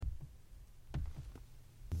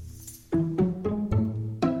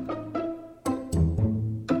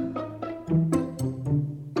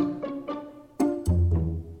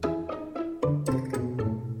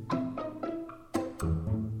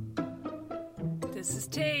This is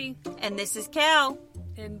T. And this is Cal.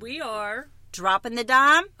 And we are Dropping the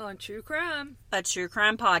Dime on True Crime, a true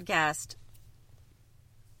crime podcast.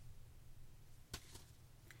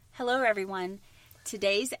 Hello, everyone.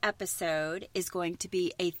 Today's episode is going to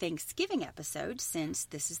be a Thanksgiving episode since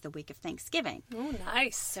this is the week of Thanksgiving. Oh,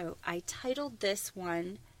 nice. So I titled this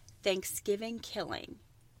one, Thanksgiving Killing,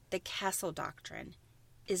 the Castle Doctrine.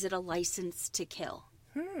 Is it a license to kill?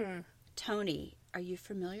 Tony, are you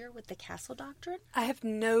familiar with the Castle Doctrine? I have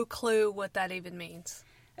no clue what that even means.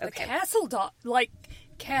 Okay. The Castle like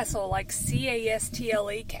Castle, like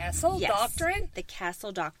C-A-S-T-L-E, Castle Yes, Doctrine? the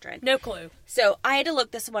Castle Doctrine. No clue. So I had to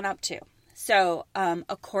look this one up too. So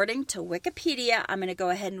according to Wikipedia, I'm going to go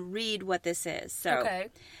ahead and read what this is.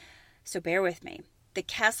 So bear with me. The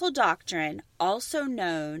Castle Doctrine, also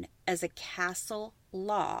known as a castle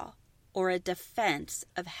law or a defense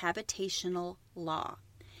of habitational law,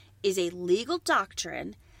 is a legal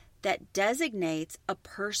doctrine that designates a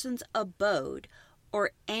person's abode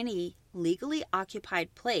or any legally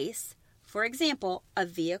occupied place, for example, a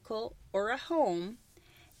vehicle or a home,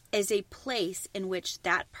 as a place in which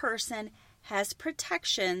that person has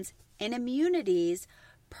protections and immunities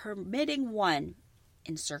permitting one,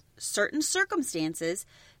 in certain circumstances,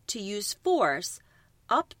 to use force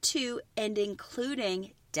up to and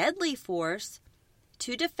including deadly force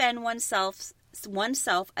to defend oneself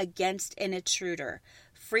against an intruder,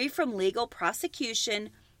 free from legal prosecution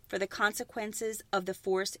for the consequences of the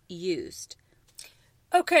force used.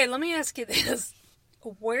 Okay, let me ask you this.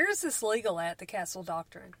 Where is this legal at, the Castle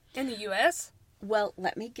Doctrine? In the U.S.? Well,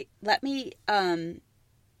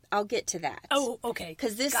 I'll get to that. Oh, okay.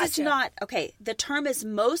 Because this is not, the term is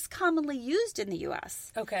most commonly used in the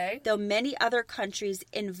U.S. Okay. Though many other countries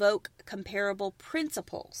invoke comparable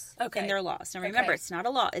principles in their laws. Now remember, it's not a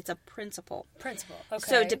law, it's a principle. Okay.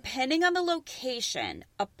 So depending on the location,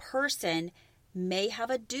 a person may have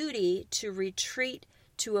a duty to retreat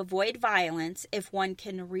to avoid violence if one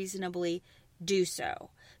can reasonably do so.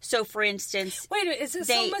 So, for instance,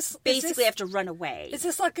 they basically have to run away. Is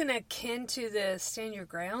this like akin to the stand your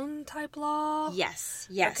ground type law? Yes.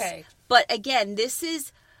 Okay. But again, this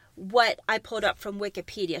is what I pulled up from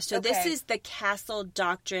Wikipedia. So this is the Castle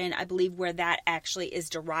Doctrine, I believe, where that actually is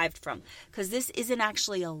derived from. Because this isn't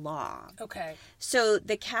actually a law. Okay. So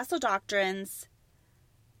the Castle Doctrines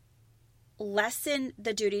lessen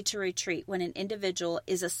the duty to retreat when an individual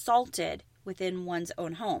is assaulted within one's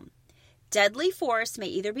own home. Deadly force may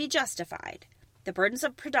either be justified, the burdens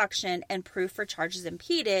of production and proof for charges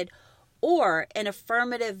impeded, or an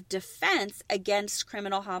affirmative defense against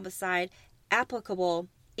criminal homicide applicable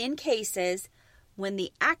in cases when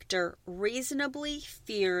the actor reasonably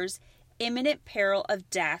fears imminent peril of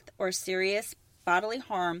death or serious bodily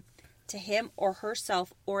harm to him or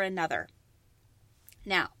herself or another.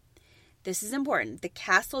 Now, this is important. The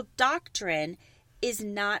Castle Doctrine is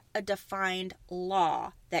not a defined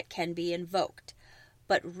law that can be invoked,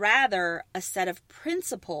 but rather a set of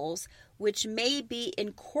principles which may be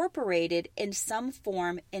incorporated in some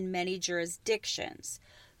form in many jurisdictions.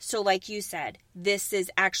 So like you said, this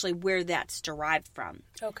is actually where that's derived from.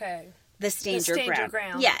 Okay. The stand your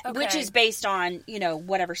ground. Yeah, which is based on,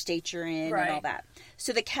 whatever state you're in and all that.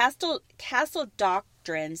 So the Castle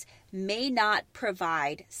Doctrines may not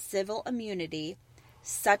provide civil immunity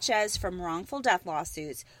such as from wrongful death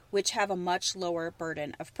lawsuits, which have a much lower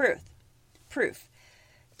burden of proof.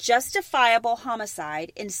 Justifiable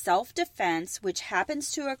homicide in self-defense, which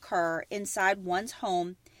happens to occur inside one's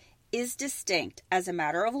home, is distinct as a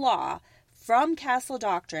matter of law from Castle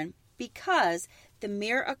Doctrine because the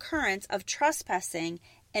mere occurrence of trespassing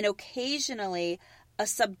and occasionally a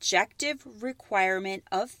subjective requirement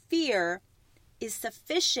of fear is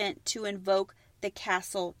sufficient to invoke the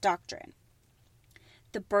Castle Doctrine.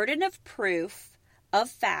 The burden of proof of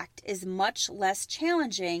fact is much less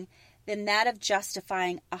challenging than that of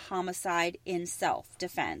justifying a homicide in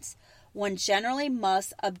self-defense. One generally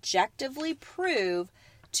must objectively prove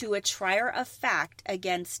to a trier of fact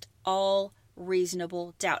against all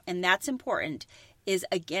reasonable doubt. And that's important, is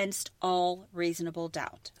against all reasonable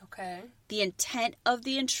doubt. Okay. The intent of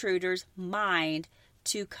the intruder's mind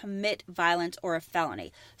to commit violence or a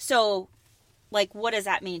felony. So, what does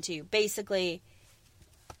that mean to you? Basically,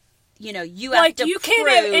 you have to you can't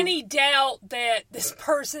have any doubt that this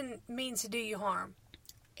person means to do you harm.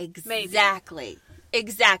 Exactly.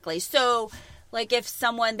 So, if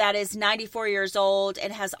someone that is 94 years old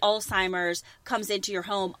and has Alzheimer's comes into your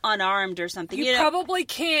home unarmed or something, you probably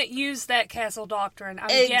can't use that Castle Doctrine, I'm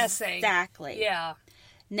guessing. Exactly. Yeah.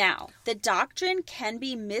 Now, the doctrine can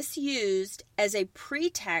be misused as a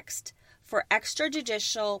pretext for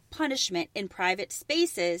extrajudicial punishment in private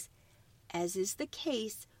spaces as is the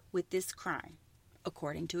case with this crime,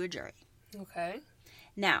 according to a jury. Okay.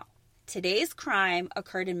 Now, today's crime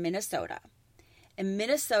occurred in Minnesota, and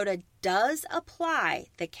Minnesota does apply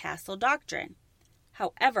the Castle Doctrine.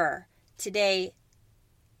 However,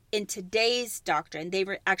 in today's doctrine, they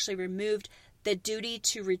actually removed the duty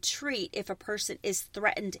to retreat if a person is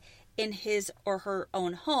threatened in his or her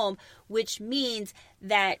own home, which means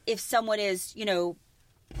that if someone is, you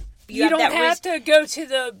don't have to go to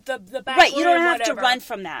the back right, room, you don't have whatever. to run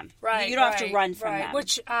from them. Right. You don't have to run from them.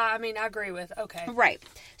 Which, I agree with. Okay. Right.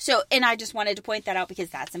 So, and I just wanted to point that out because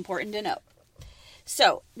that's important to know.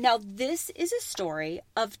 So, now this is a story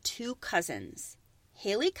of two cousins,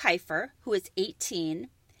 Haley Kiefer, who is 18,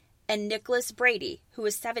 and Nicholas Brady, who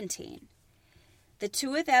is 17. The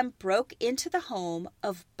two of them broke into the home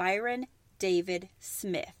of Byron David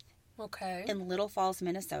Smith in Little Falls,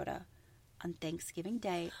 Minnesota on Thanksgiving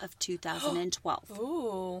Day of 2012.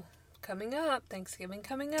 Ooh, coming up. Thanksgiving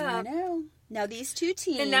coming up. I know. Now, these two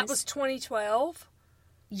teens... And that was 2012?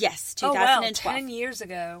 Yes, 2012. Oh, 10 years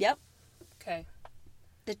ago. Yep. Okay.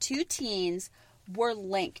 The two teens were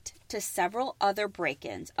linked to several other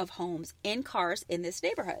break-ins of homes and cars in this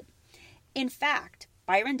neighborhood. In fact,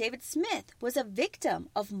 Byron David Smith was a victim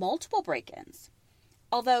of multiple break-ins,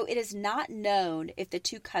 although it is not known if the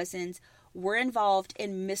two cousins were involved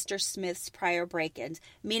in Mr. Smith's prior break-ins,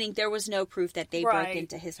 meaning there was no proof that they broke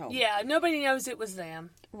into his home. Yeah, nobody knows it was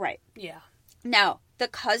them. Right. Yeah. Now, the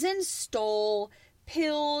cousins stole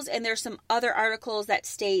pills, and there's some other articles that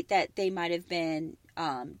state that they might have been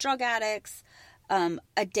drug addicts.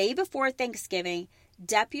 A day before Thanksgiving,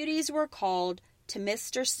 deputies were called to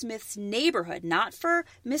Mr. Smith's neighborhood, not for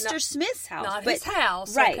Mr. Smith's house. Not his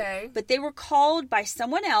house, right, okay. But they were called by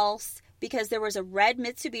someone else because there was a red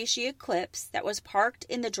Mitsubishi Eclipse that was parked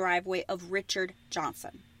in the driveway of Richard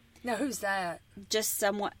Johnson. Now, who's that? Just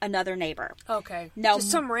another neighbor. Okay. Now,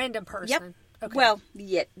 just some random person. Yep. Okay. Well,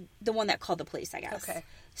 yeah, the one that called the police, I guess. Okay.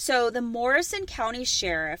 So the Morrison County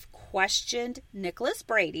Sheriff questioned Nicholas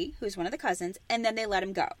Brady, who's one of the cousins, and then they let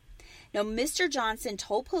him go. Now, Mr. Johnson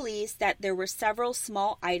told police that there were several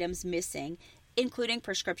small items missing, including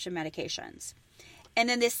prescription medications. And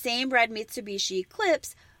then this same red Mitsubishi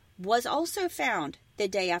Eclipse was also found the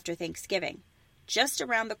day after Thanksgiving, just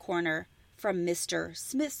around the corner from Mr.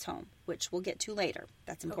 Smith's home, which we'll get to later.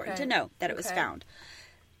 That's important to know that it was found.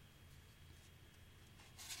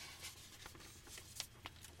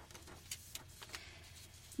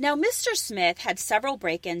 Now, Mr. Smith had several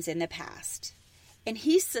break-ins in the past, and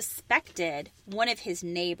he suspected one of his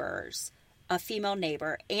neighbors, a female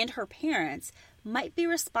neighbor, and her parents might be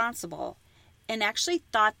responsible, and actually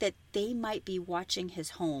thought that they might be watching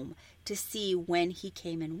his home to see when he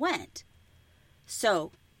came and went.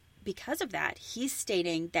 So, because of that, he's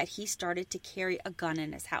stating that he started to carry a gun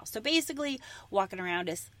in his house. So basically, walking around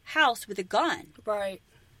his house with a gun. Right.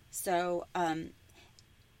 So,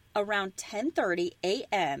 around 10:30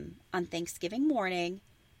 a.m. on Thanksgiving morning,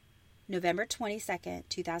 November 22nd,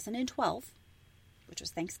 2012, which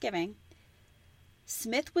was Thanksgiving,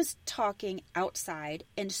 Smith was talking outside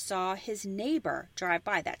and saw his neighbor drive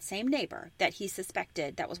by, that same neighbor that he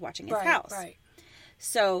suspected that was watching his house. Right.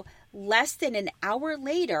 So, less than an hour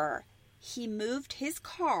later, he moved his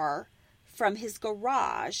car from his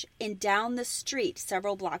garage and down the street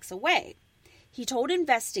several blocks away. He told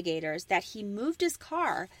investigators that he moved his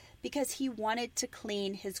car because he wanted to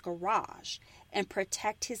clean his garage and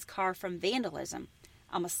protect his car from vandalism.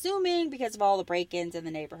 I'm assuming because of all the break-ins in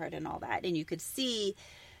the neighborhood and all that. And you could see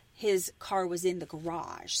his car was in the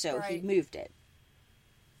garage, so he moved it.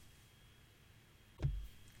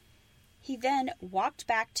 He then walked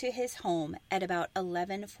back to his home at about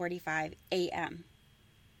 11:45 a.m.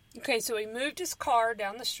 Okay, so he moved his car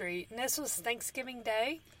down the street, and this was Thanksgiving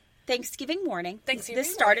Day? Thanksgiving morning.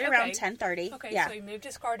 This started around 10:30. Okay, so he moved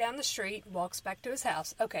his car down the street, walks back to his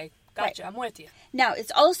house. Okay, gotcha. Right. I'm with you. Now,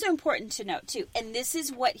 it's also important to note, too, and this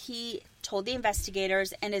is what he told the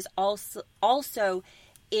investigators and is also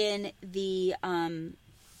in the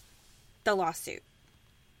lawsuit.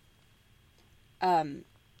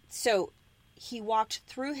 So he walked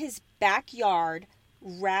through his backyard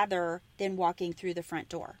rather than walking through the front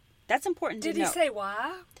door. That's important to note. Did he say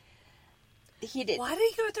why? He did. Why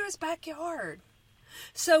did he go through his backyard?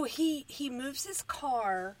 So he moves his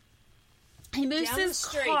car. He moves his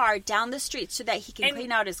car down the street so that he can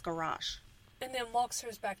clean out his garage. And then walks through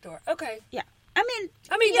his back door. Okay. Yeah. I mean,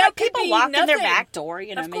 people walk in their back door,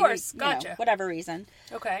 of course, maybe, gotcha. Whatever reason.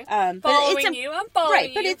 Okay. I'm following you.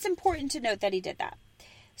 Right, but it's important to note that he did that.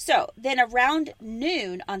 So, then around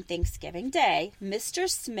noon on Thanksgiving Day, Mr.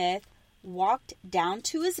 Smith walked down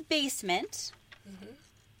to his basement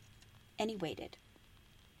and he waited.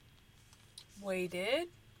 Waited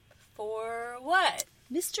for what?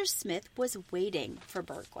 Mr. Smith was waiting for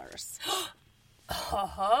burglars.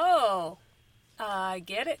 Oh, I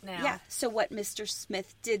get it now. Yeah, so what Mr.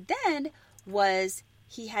 Smith did then was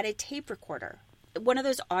he had a tape recorder. One of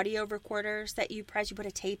those audio recorders that you press, you put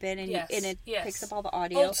a tape in and, it picks up all the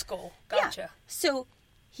audio. Old school. Gotcha. Yeah. So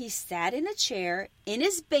he sat in a chair in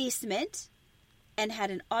his basement and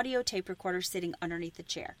had an audio tape recorder sitting underneath the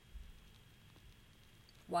chair.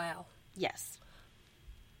 Wow. Yes.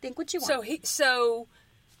 Think what you want. So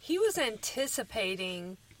he was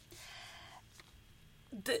anticipating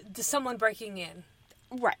the someone breaking in.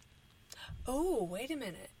 Right. Oh, wait a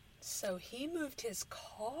minute. So he moved his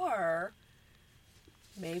car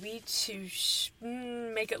maybe to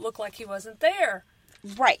make it look like he wasn't there.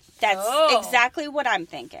 Right. That's exactly what I'm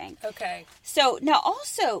thinking. Okay. So now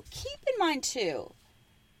also keep in mind too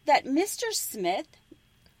that Mr. Smith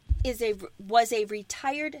was a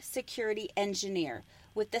retired security engineer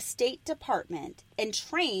with the State Department and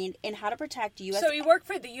trained in how to protect U.S. So he worked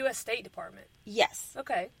for the U.S. State Department? Yes.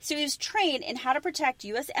 Okay. So he was trained in how to protect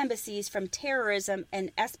U.S. embassies from terrorism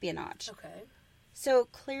and espionage. Okay. So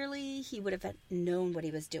clearly he would have known what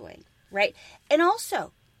he was doing, right? And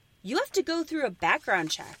also, you have to go through a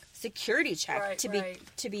background check, security check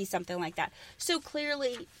to be something like that. So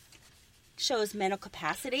clearly shows mental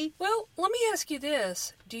capacity. Well, let me ask you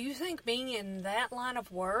this. Do you think being in that line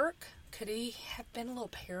of work, could he have been a little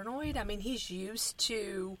paranoid? I mean, he's used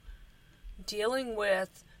to dealing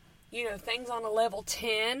with, things on a level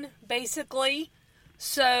 10, basically.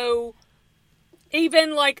 So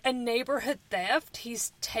even like a neighborhood theft,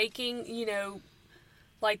 he's taking,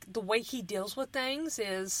 like the way he deals with things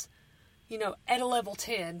is, at a level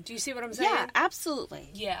 10. Do you see what I'm saying? Yeah, absolutely.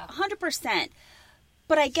 Yeah. 100%.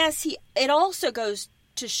 But I guess it also goes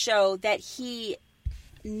to show that he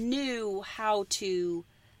knew how to,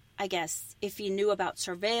 I guess, if he knew about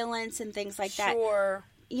surveillance and things like that. Sure.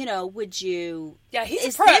 Would you... Yeah,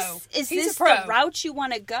 he's a pro. Is this the route you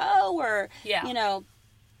want to go? Or,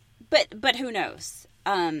 But who knows?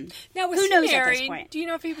 Now, was who he knows married? At this point? Do you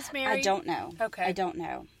know if he was married? I don't know. Okay. I don't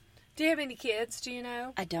know. Do you have any kids? Do you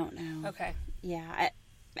know? I don't know. Okay. Yeah,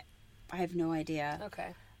 I have no idea.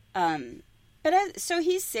 Okay. So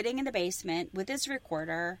he's sitting in the basement with his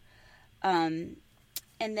recorder, and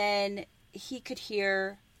then he could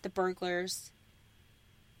hear the burglars,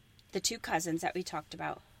 the two cousins that we talked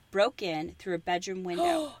about, broke in through a bedroom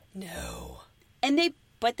window. No.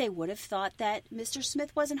 But they would have thought that Mr.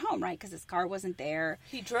 Smith wasn't home, right? Because his car wasn't there.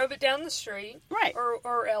 He drove it down the street. Right.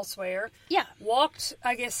 Or elsewhere. Yeah. Walked,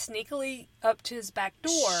 I guess, sneakily up to his back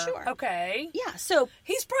door. Sure. Okay. Yeah, so...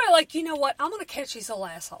 He's probably like, you know what? I'm going to catch these little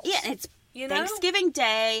assholes. Yeah, and it's Thanksgiving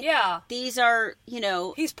Day. Yeah. These are,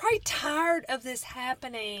 He's probably tired of this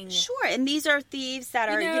happening. Sure, and these are thieves that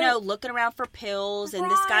are, looking around for pills, and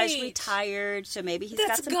this guy's retired, so maybe he's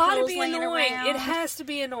got some pills laying around. It has to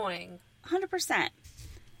be annoying. 100%.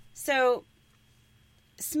 So,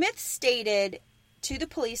 Smith stated to the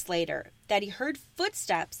police later that he heard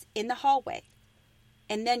footsteps in the hallway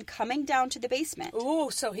and then coming down to the basement.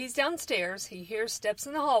 Ooh, so he's downstairs, he hears steps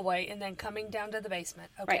in the hallway, and then coming down to the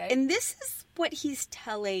basement. Okay. Right, and this is what he's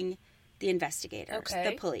telling the investigators,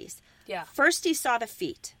 the police. Yeah. First he saw the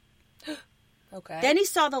feet. Okay. Then he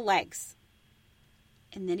saw the legs.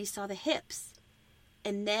 And then he saw the hips.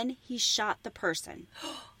 And then he shot the person.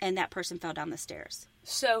 And that person fell down the stairs.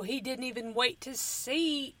 So he didn't even wait to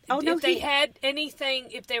see if they had anything,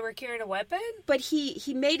 if they were carrying a weapon? But he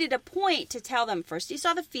made it a point to tell them, first he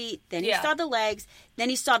saw the feet, then he saw the legs, then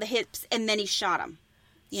he saw the hips, and then he shot him.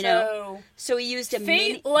 So he used a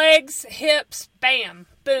feet, legs, hips, bam,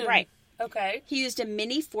 boom. Right. Okay. He used a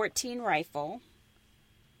mini 14 rifle,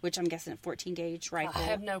 which I'm guessing a 14 gauge rifle. I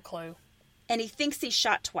have no clue. And he thinks he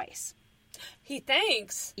shot twice. He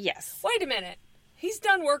thinks? Yes. Wait a minute. He's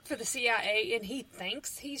done work for the CIA, and he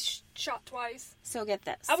thinks he's shot twice? So get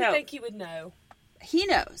this. I would think he would know. He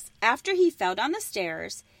knows. After he fell down the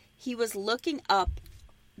stairs, he was looking up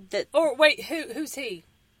the... Or wait, who's he?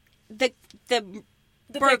 The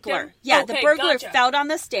burglar. Victim? Yeah, okay, the burglar gotcha. fell down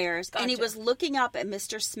the stairs, Gotcha. and he was looking up at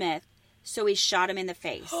Mr. Smith, so he shot him in the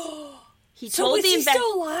face. He so told is he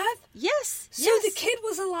still alive? Yes. So the kid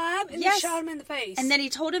was alive, and he shot him in the face? And then he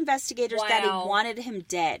told investigators that he wanted him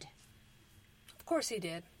dead. Of course he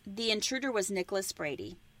did. The intruder was Nicholas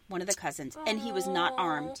Brady, one of the cousins, and he was not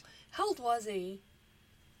armed. How old was he?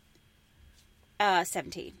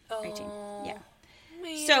 17, 18, yeah.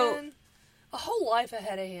 Man. So, a whole life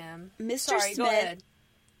ahead of him. Mr. Go ahead.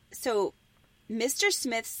 So, Mr.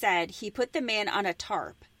 Smith said he put the man on a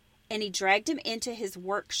tarp, and he dragged him into his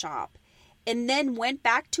workshop, and then went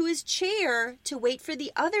back to his chair to wait for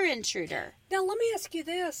the other intruder. Now, let me ask you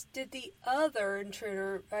this. Did the other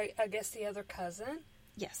intruder, I guess the other cousin?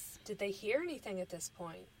 Yes. Did they hear anything at this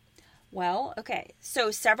point? Well, okay.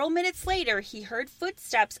 So several minutes later, he heard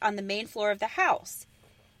footsteps on the main floor of the house.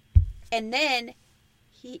 And then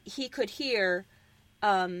he could hear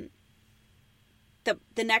the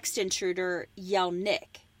next intruder yell,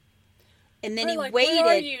 Nick. And then he waited. Where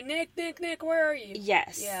are you? Nick, where are you?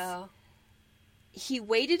 Yes. Yeah. He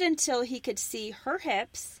waited until he could see her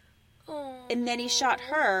hips. Oh. And then he shot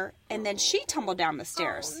her. And then she tumbled down the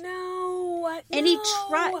stairs. Oh, no. And he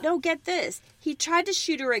tried, no, get this. He tried to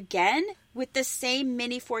shoot her again with the same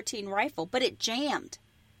Mini 14 rifle, but it jammed.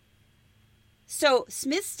 So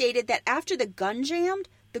Smith stated that after the gun jammed,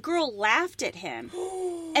 the girl laughed at him.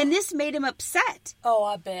 And this made him upset. Oh,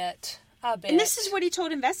 I bet. And this is what he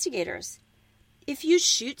told investigators. If you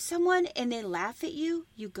shoot someone and they laugh at you,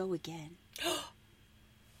 you go again.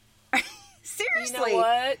 Seriously. You know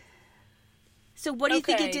what? So what do you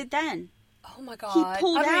think he did then? Oh my God.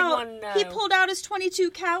 He pulled out his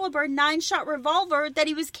 .22 caliber 9-shot revolver that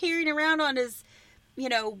he was carrying around on his,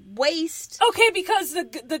 waist. Okay, because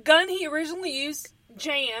the gun he originally used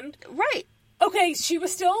jammed. Right. Okay, she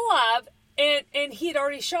was still alive and he had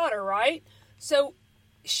already shot her, right? So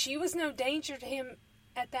she was no danger to him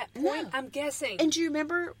at that point, no. I'm guessing. And do you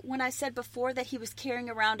remember when I said before that he was carrying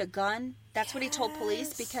around a gun? That's what he told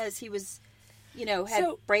police because he was,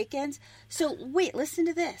 had break-ins. So wait, listen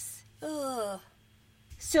to this. Ugh.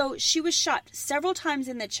 So she was shot several times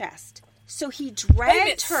in the chest. So he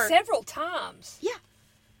dragged her. Several times? Yeah.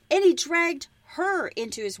 And he dragged her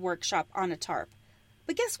into his workshop on a tarp.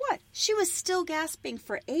 But guess what? She was still gasping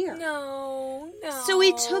for air. No. So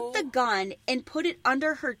he took the gun and put it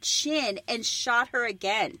under her chin and shot her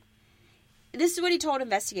again. This is what he told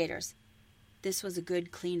investigators. This was a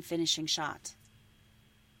good, clean finishing shot.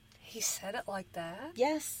 He said it like that?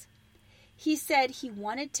 Yes. He said he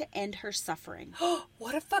wanted to end her suffering.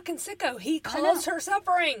 What a fucking sicko. He caused her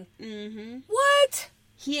suffering. Mm-hmm. What?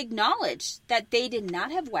 He acknowledged that they did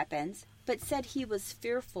not have weapons, but said he was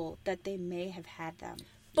fearful that they may have had them.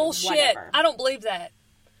 Bullshit. Whatever. I don't believe that.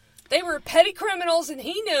 They were petty criminals and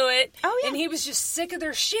he knew it. Oh, yeah. And he was just sick of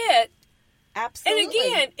their shit. Absolutely. And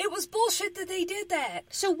again, it was bullshit that they did that.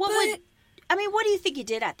 So what do you think he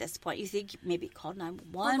did at this point? You think maybe he called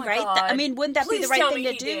 911, right? God. Wouldn't that be the right thing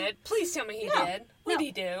to do? Did. Please tell me he did. What did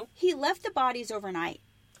he do? He left the bodies overnight.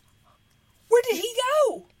 Where did he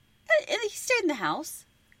go? He stayed in the house.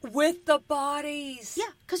 With the bodies? Yeah,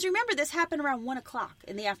 because remember, this happened around 1 o'clock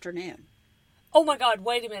in the afternoon. Oh my God,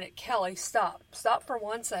 wait a minute. Kelly, stop. Stop for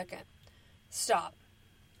 1 second. Stop.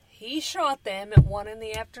 He shot them at 1 in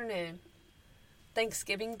the afternoon.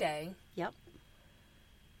 Thanksgiving Day. Yep.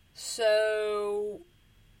 So,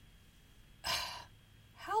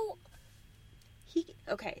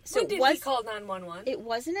 when did he call 911? It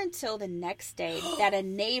wasn't until the next day that a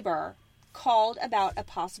neighbor called about a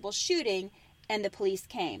possible shooting and the police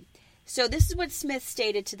came. So this is what Smith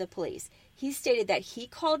stated to the police. He stated that he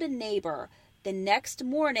called a neighbor the next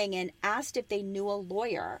morning and asked if they knew a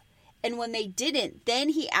lawyer. And when they didn't, then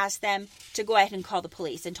he asked them to go ahead and call the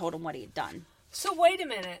police and told them what he had done. So wait a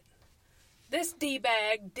minute. This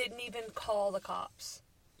D-bag didn't even call the cops.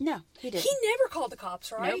 No, he didn't. He never called the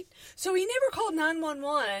cops, right? Nope. So he never called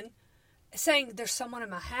 911 saying there's someone in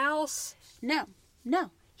my house? No.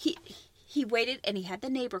 He waited and he had the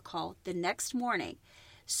neighbor call the next morning.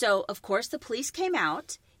 So, of course, the police came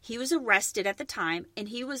out. He was arrested at the time and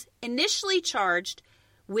he was initially charged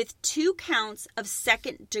with 2 counts of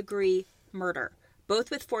second-degree murder, both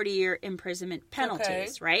with 40-year imprisonment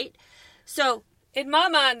penalties, right? So, in my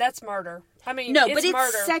mind, that's murder. I mean, no, it's but it's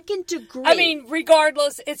murder. Second degree. I mean,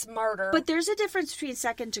 regardless, it's murder. But there's a difference between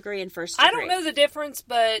second degree and first degree. I don't know the difference,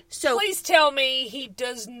 but please tell me he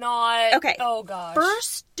does not. Okay. Oh, gosh.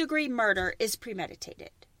 First degree murder is premeditated,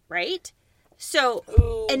 right? So,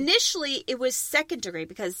 initially, it was second degree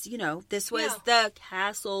because, this was the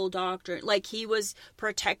Castle Doctrine. Like, he was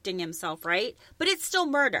protecting himself, right? But it's still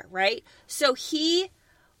murder, right? So, he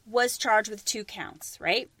was charged with 2 counts,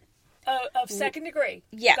 right? Of second degree?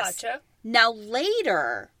 Yes. Gotcha. Now,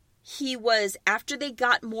 later, he was, after they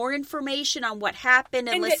got more information on what happened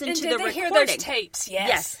and listened to the recording. Hear those tapes?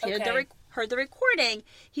 Yes. Yes, heard the recording.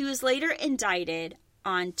 He was later indicted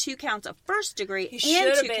on 2 counts of first degree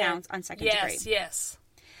and 2 counts on second degree. Yes.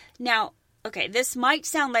 Now, okay, this might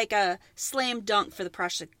sound like a slam dunk for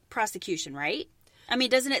the prosecution, right? I mean,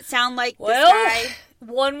 doesn't it sound like this guy?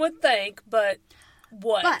 One would think, but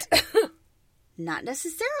what? But not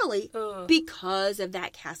necessarily because of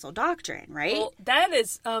that Castle Doctrine, right? Well, that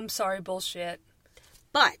is, bullshit.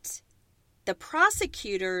 But the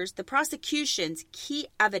prosecution's key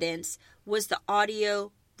evidence was the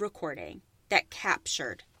audio recording that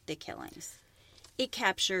captured the killings. It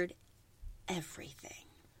captured everything.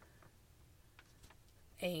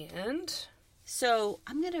 And? So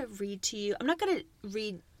I'm going to read to you. I'm not going to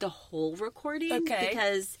read the whole recording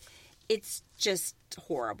because it's just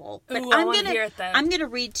horrible. But I'm going to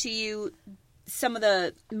read to you some of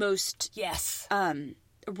the most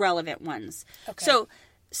relevant ones. Okay. So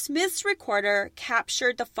Smith's recorder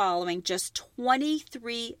captured the following just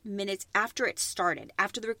 23 minutes after it started,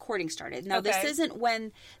 after the recording started. Now, this isn't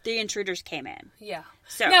when the intruders came in. Yeah.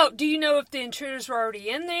 So now, do you know if the intruders were already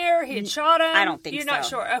in there? He had shot them? I don't think so. You're not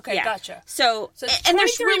sure? Okay, gotcha. So and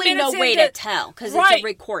there's really no way to tell because it's a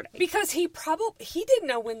recording. Because he didn't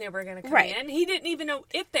know when they were going to come in. He didn't even know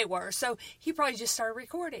if they were. So he probably just started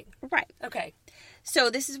recording. Right. Okay. So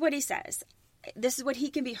this is what he says. This is what he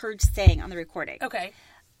can be heard saying on the recording. Okay.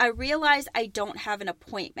 I realize I don't have an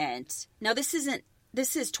appointment. Now, this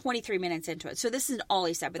is 23 minutes into it. So this isn't all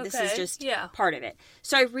he said, but this is just part of it.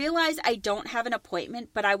 So I realize I don't have an appointment,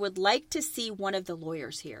 but I would like to see one of the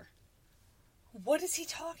lawyers here. What is he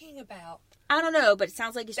talking about? I don't know, but it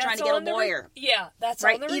sounds like he's trying to get a lawyer. That's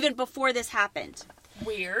right. Even before this happened.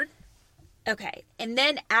 Weird. Okay. And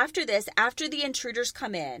then after this, after the intruders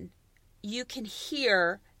come in, you can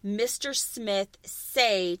hear Mr. Smith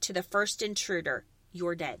say to the first intruder,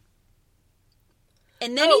 "You're dead."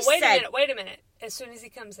 And then wait a minute. As soon as he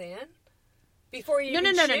comes in? Before he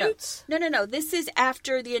even shoots? No. This is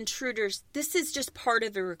after the intruders. This is just part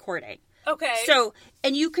of the recording. Okay. So,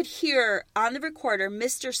 and you could hear on the recorder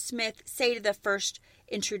Mr. Smith say to the first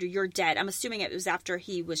intruder, "You're dead." I'm assuming it was after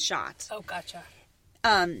he was shot. Oh, gotcha.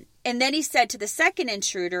 And then he said to the second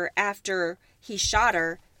intruder after he shot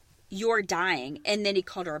her, "You're dying." And then he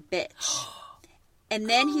called her a bitch. And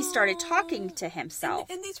then he started talking to himself.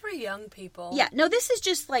 And these were young people. Yeah. No, this is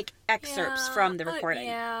just like excerpts from the recording.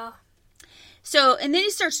 Yeah. So, and then he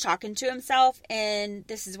starts talking to himself, and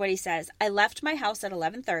this is what he says. "I left my house at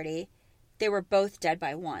 11:30. They were both dead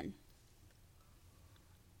by 1.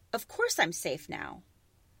 Of course I'm safe now.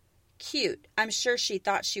 Cute. I'm sure she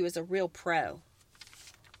thought she was a real pro."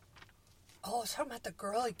 Oh, it's talking about the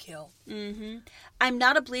girl he killed. Mm-hmm. "I'm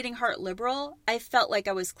not a bleeding heart liberal. I felt like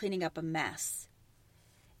I was cleaning up a mess."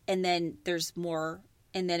 And then there's more,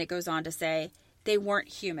 and then it goes on to say, "They weren't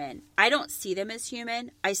human. I don't see them as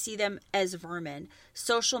human. I see them as vermin.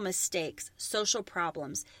 Social mistakes, social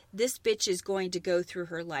problems. This bitch is going to go through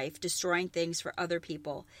her life destroying things for other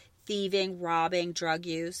people. Thieving, robbing, drug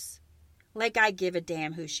use. Like I give a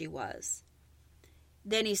damn who she was."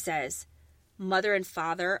 Then he says, "Mother and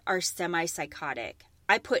father are semi-psychotic.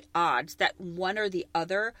 I put odds that one or the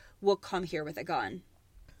other will come here with a gun."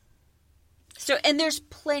 So, and there's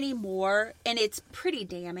plenty more, and it's pretty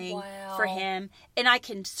damning for him. And I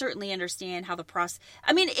can certainly understand how the process...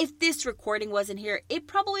 I mean, if this recording wasn't here, it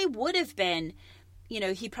probably would have been,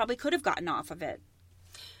 he probably could have gotten off of it.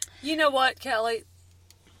 You know what, Kelly?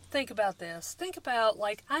 Think about this. Think about,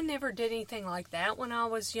 I never did anything like that when I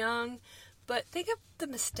was young, but think of the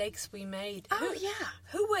mistakes we made. Oh, yeah.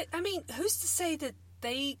 Who's to say that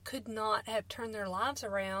they could not have turned their lives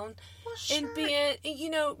around and been,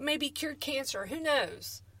 maybe cured cancer. Who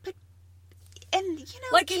knows? And kids,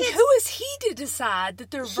 and who is he to decide that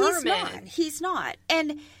they're vermin? He's not.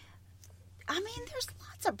 And, there's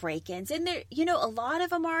lots of break-ins. And there, a lot of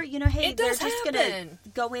them are, hey, they're just going to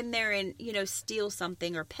go in there and, steal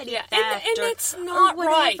something or petty theft and it's not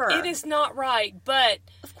right. It is not right. But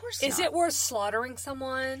of course is it worth slaughtering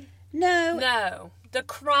someone? No. No. The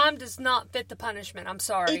crime does not fit the punishment. I'm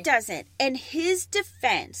sorry. It doesn't. And his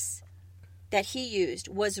defense that he used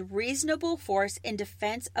was reasonable force in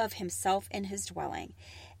defense of himself and his dwelling.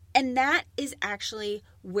 And that is actually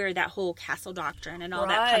where that whole castle doctrine and all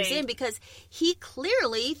that comes in, because he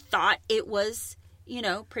clearly thought it was,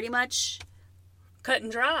 pretty much cut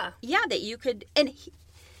and dry. Yeah, that you could. And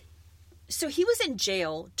so he was in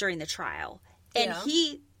jail during the trial. And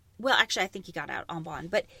actually, I think he got out on bond,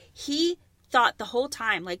 but he thought the whole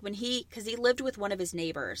time, because he lived with one of his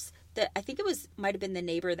neighbors, that I think might have been the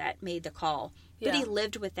neighbor that made the call, but he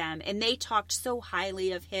lived with them, and they talked so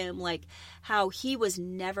highly of him, how he was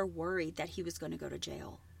never worried that he was going to go to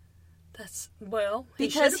jail.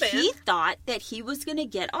 Because he thought that he was going to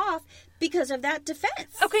get off because of that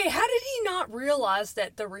defense. Okay, how did he not realize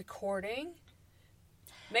that the recording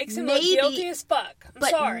makes him look guilty as fuck? I'm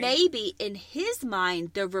sorry. But maybe in his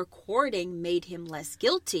mind, the recording made him less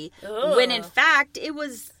guilty. When in fact, it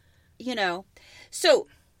was, So,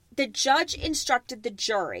 the judge instructed the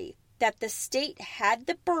jury that the state had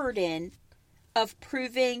the burden of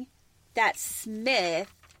proving that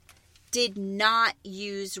Smith did not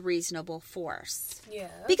use reasonable force. Yeah.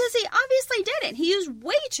 Because he obviously didn't. He used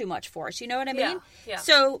way too much force. You know what I mean? Yeah.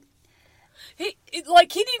 So... He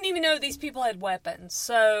didn't even know these people had weapons,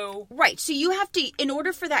 so... Right. So you have to... In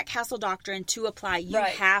order for that castle doctrine to apply, you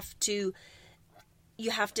have to...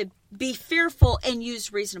 You have to be fearful and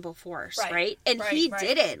use reasonable force, right? And he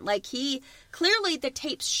didn't. Like, he... Clearly, the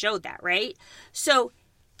tapes showed that, right? So,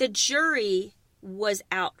 the jury was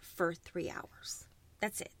out for 3 hours.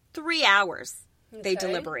 That's it. 3 hours they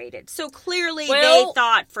deliberated. So clearly they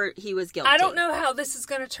thought he was guilty. I don't know how this is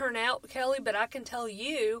going to turn out, Kelly, but I can tell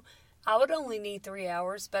you I would only need 3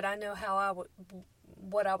 hours, but I know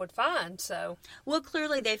what I would find, so. Well,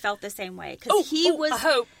 clearly they felt the same way. Because he was... I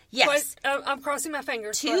hope. Yes. I'm crossing my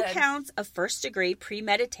fingers. 2 counts of first degree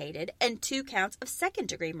premeditated and 2 counts of second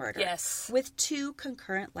degree murder. Yes. With 2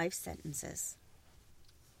 concurrent life sentences.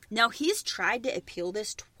 Now, he's tried to appeal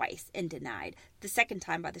this twice and denied, the second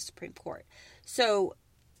time by the Supreme Court. So,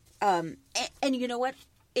 and you know what?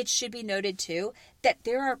 It should be noted, too, that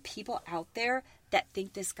there are people out there that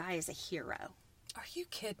think this guy is a hero. Are you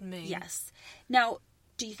kidding me? Yes. Now,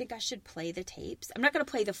 do you think I should play the tapes? I'm not going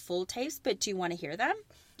to play the full tapes, but do you want to hear them?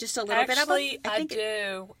 Just a little bit of them? I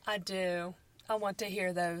do. I want to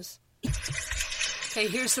hear those. Okay,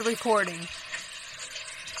 here's the recording.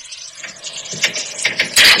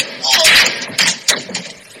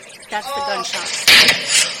 That's the gunshot.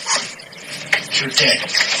 You're dead. He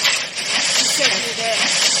said you're dead.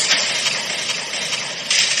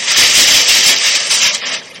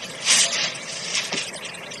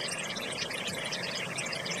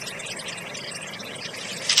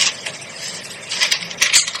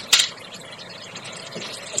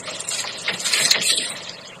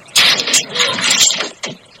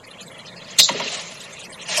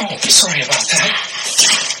 Oh, sorry about that.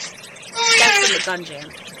 That's in the gun jam.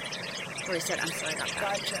 Where he said, I'm sorry about that.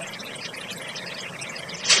 Gotcha.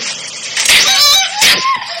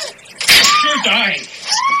 You're dying.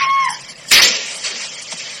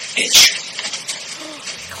 Bitch.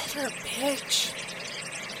 He called her a bitch.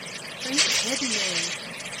 Are you kidding me?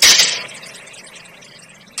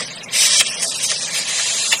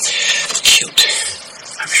 Cute.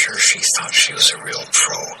 I'm sure she thought she was a real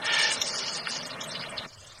pro.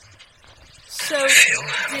 So, I feel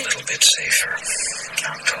a little bit safer.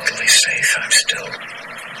 Not totally safe. I'm still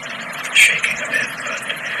shaking a bit, but a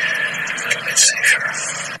little bit safer.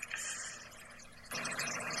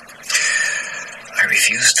 I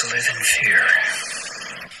refuse to live in fear.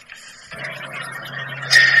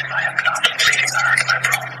 I am not a bleeding heart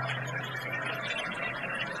liberal.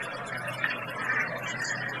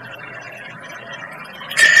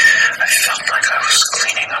 I felt like I was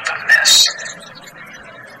cleaning up a mess.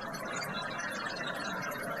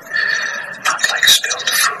 Not like spilled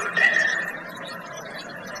food.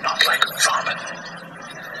 Not like vomit.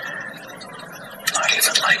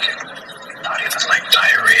 Not even like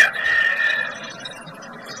diarrhea.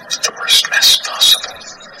 It's the worst mess possible.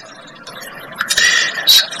 In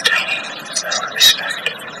some tiny little respect.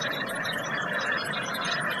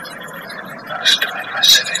 I was doing my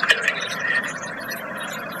civic duty.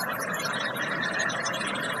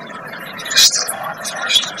 Because the law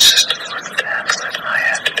enforcement system wouldn't handle it, and I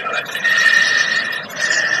had to do it.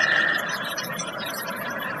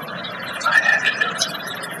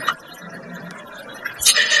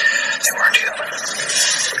 They weren't human.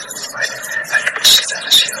 I don't see them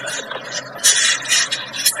as human.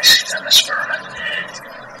 I see them as vermin.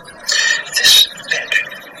 This bitch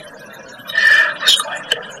was going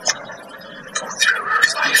to go through her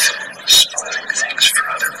life spoiling things for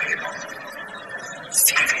other people.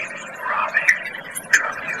 Thieving, robbing,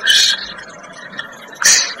 drug use.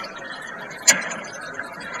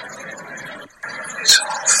 It's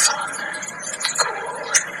all fun, cool,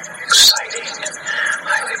 exciting, and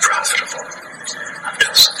highly profitable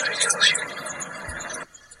until somebody kills you.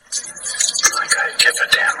 Like I give a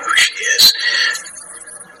damn who she is.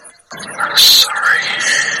 I'm sorry.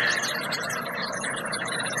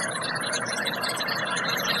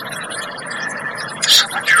 So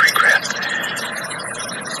much regret.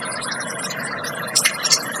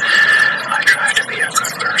 I try to be a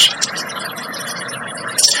good person.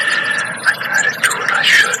 I try to do what I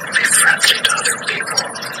should, be friendly to other people,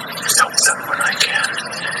 help them when I can.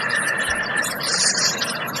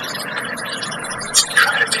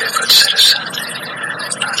 Try to be a good citizen,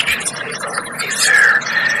 not cheat people, be fair.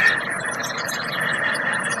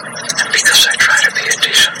 And because I try to be a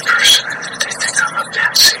decent person, they think I'm a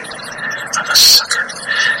patsy. I'm a sucker.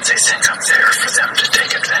 They think I'm there for them to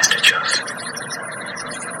take advantage of.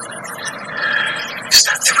 Is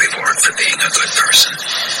that the reward for being a good person?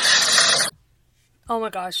 Oh my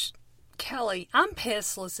gosh. Kelly, I'm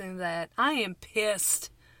pissed listening to that. I am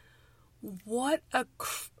pissed. What a...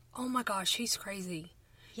 oh my gosh, he's crazy.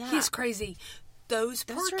 Yeah. He's crazy. Those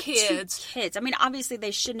poor kids. I mean, obviously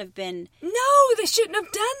they shouldn't have been... No, they shouldn't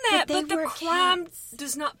have done that. But the crime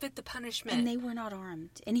does not fit the punishment. And they were not armed.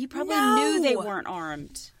 And he probably knew they weren't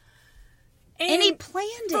armed. And he planned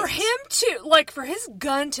it. For him to, like, for his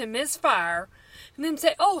gun to misfire, and then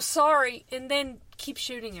say, oh, sorry, and then keep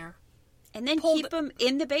shooting her. And then keep him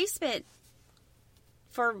in the basement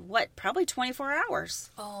for, what, probably 24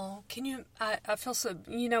 hours. Oh, can you, I feel so,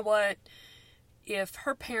 you know what? If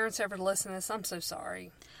her parents ever listen to this, I'm so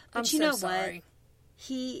sorry. But you know what?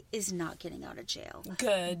 He is not getting out of jail.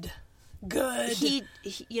 Good. He,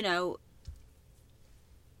 you know,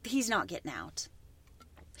 he's not getting out.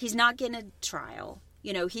 He's not getting a trial.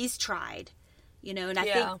 You know, he's tried. You know, and I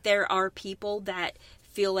think there are people that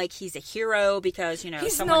feel like he's a hero because, you know...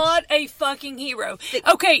 He's not a fucking hero.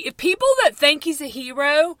 Okay, if people that think he's a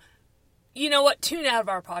hero, you know what? Tune out of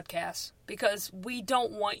our podcast because we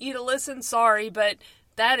don't want you to listen. Sorry, but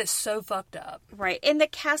that is so fucked up. Right. And the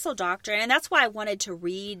Castle Doctrine, and that's why I wanted to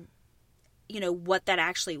read... you know, what that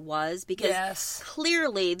actually was, because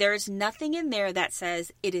clearly there's nothing in there that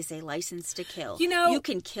says it is a license to kill. You know, you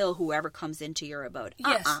can kill whoever comes into your abode.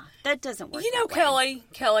 That doesn't work. You know, that way.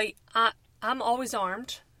 Kelly, I'm always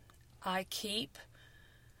armed. I keep,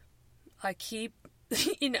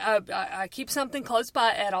 you know, I keep something close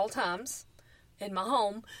by at all times in my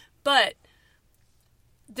home, but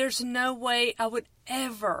there's no way I would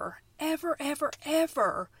ever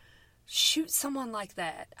shoot someone like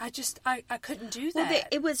that. I couldn't do that. Well,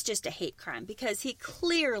 it was just a hate crime because he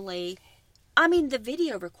clearly, I mean, the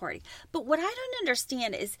video recording. But what I don't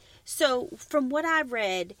understand is, so from what I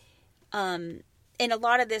read, and a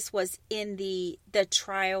lot of this was in the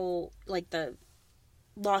trial, like the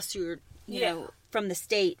lawsuit, you know, from the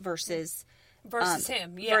state versus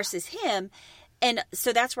him. Versus him. And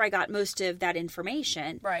so that's where I got most of that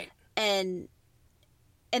information. Right. And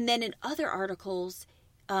then in other articles,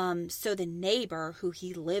 so the neighbor who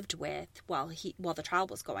he lived with while the trial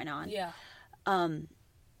was going on,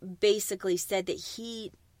 basically said that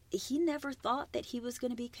he never thought that he was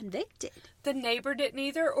going to be convicted. The neighbor didn't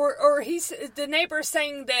either, or the neighbor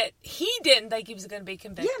saying that he didn't think he was going to be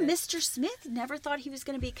convicted. Yeah, Mr. Smith never thought he was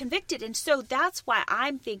going to be convicted, and so that's why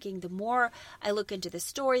I'm thinking the more I look into the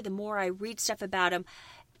story, the more I read stuff about him,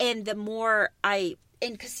 and the more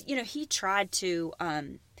because you know he tried to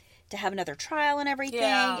have another trial and everything,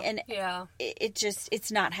 and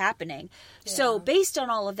it's not happening. Yeah. So based on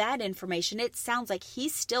all of that information, it sounds like he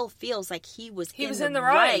still feels like he was in the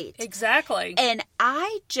right. Exactly. And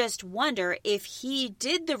I just wonder if he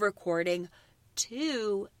did the recording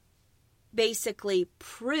to basically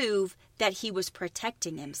prove that he was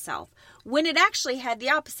protecting himself when it actually had the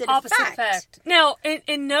opposite effect. Now,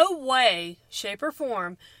 in no way, shape, or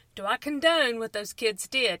form do I condone what those kids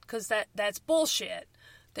did, because that's bullshit.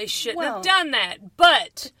 They shouldn't have done that,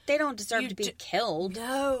 but... They don't deserve to be killed.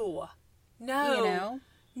 No. You know?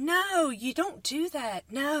 No, you don't do that.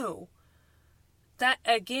 No. That,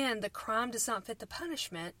 again, the crime does not fit the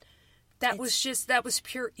punishment. That was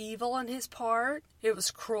pure evil on his part. It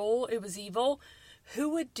was cruel. It was evil.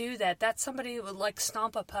 Who would do that? That's somebody who would, like,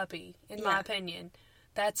 stomp a puppy, in my opinion.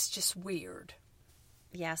 That's just weird.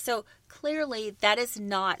 Yeah, so clearly that is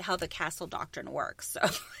not how the Castle Doctrine works, so...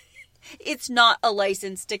 It's not a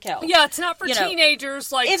license to kill. Yeah, it's not for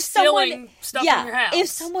teenagers, like, stealing stuff in your house. If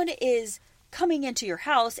someone is coming into your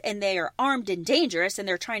house and they are armed and dangerous and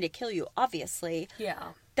they're trying to kill you, obviously,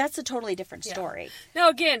 that's a totally different story. Now,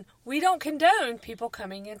 again, we don't condone people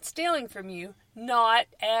coming and stealing from you. Not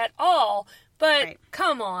at all. But,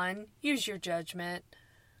 come on, use your judgment.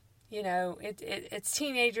 You know, it's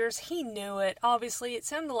teenagers. He knew it. Obviously, it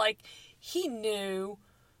sounded like he knew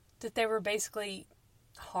that they were basically...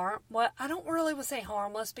 I don't really want to say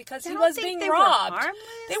harmless because he was being robbed.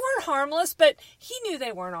 They weren't harmless, but he knew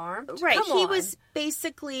they weren't armed. Right. He was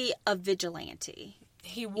basically a vigilante.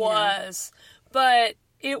 He was. But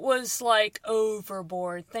it was like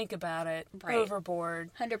overboard. Think about it. Right.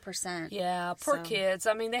 Overboard. 100%. Yeah. Poor kids.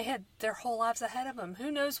 I mean, they had their whole lives ahead of them.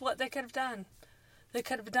 Who knows what they could have done? They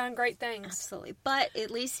could have done great things. Absolutely. But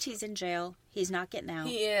at least he's in jail. He's not getting out.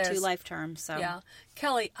 He is. 2 life terms. So. Yeah.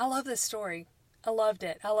 Kelly, I love this story. I loved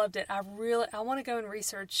it. I want to go and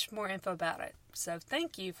research more info about it. So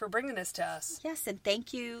thank you for bringing this to us. Yes, and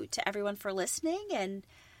thank you to everyone for listening. And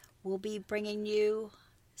we'll be bringing you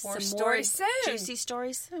more juicy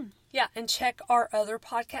stories soon. Yeah, and check our other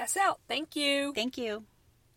podcasts out. Thank you. Thank you.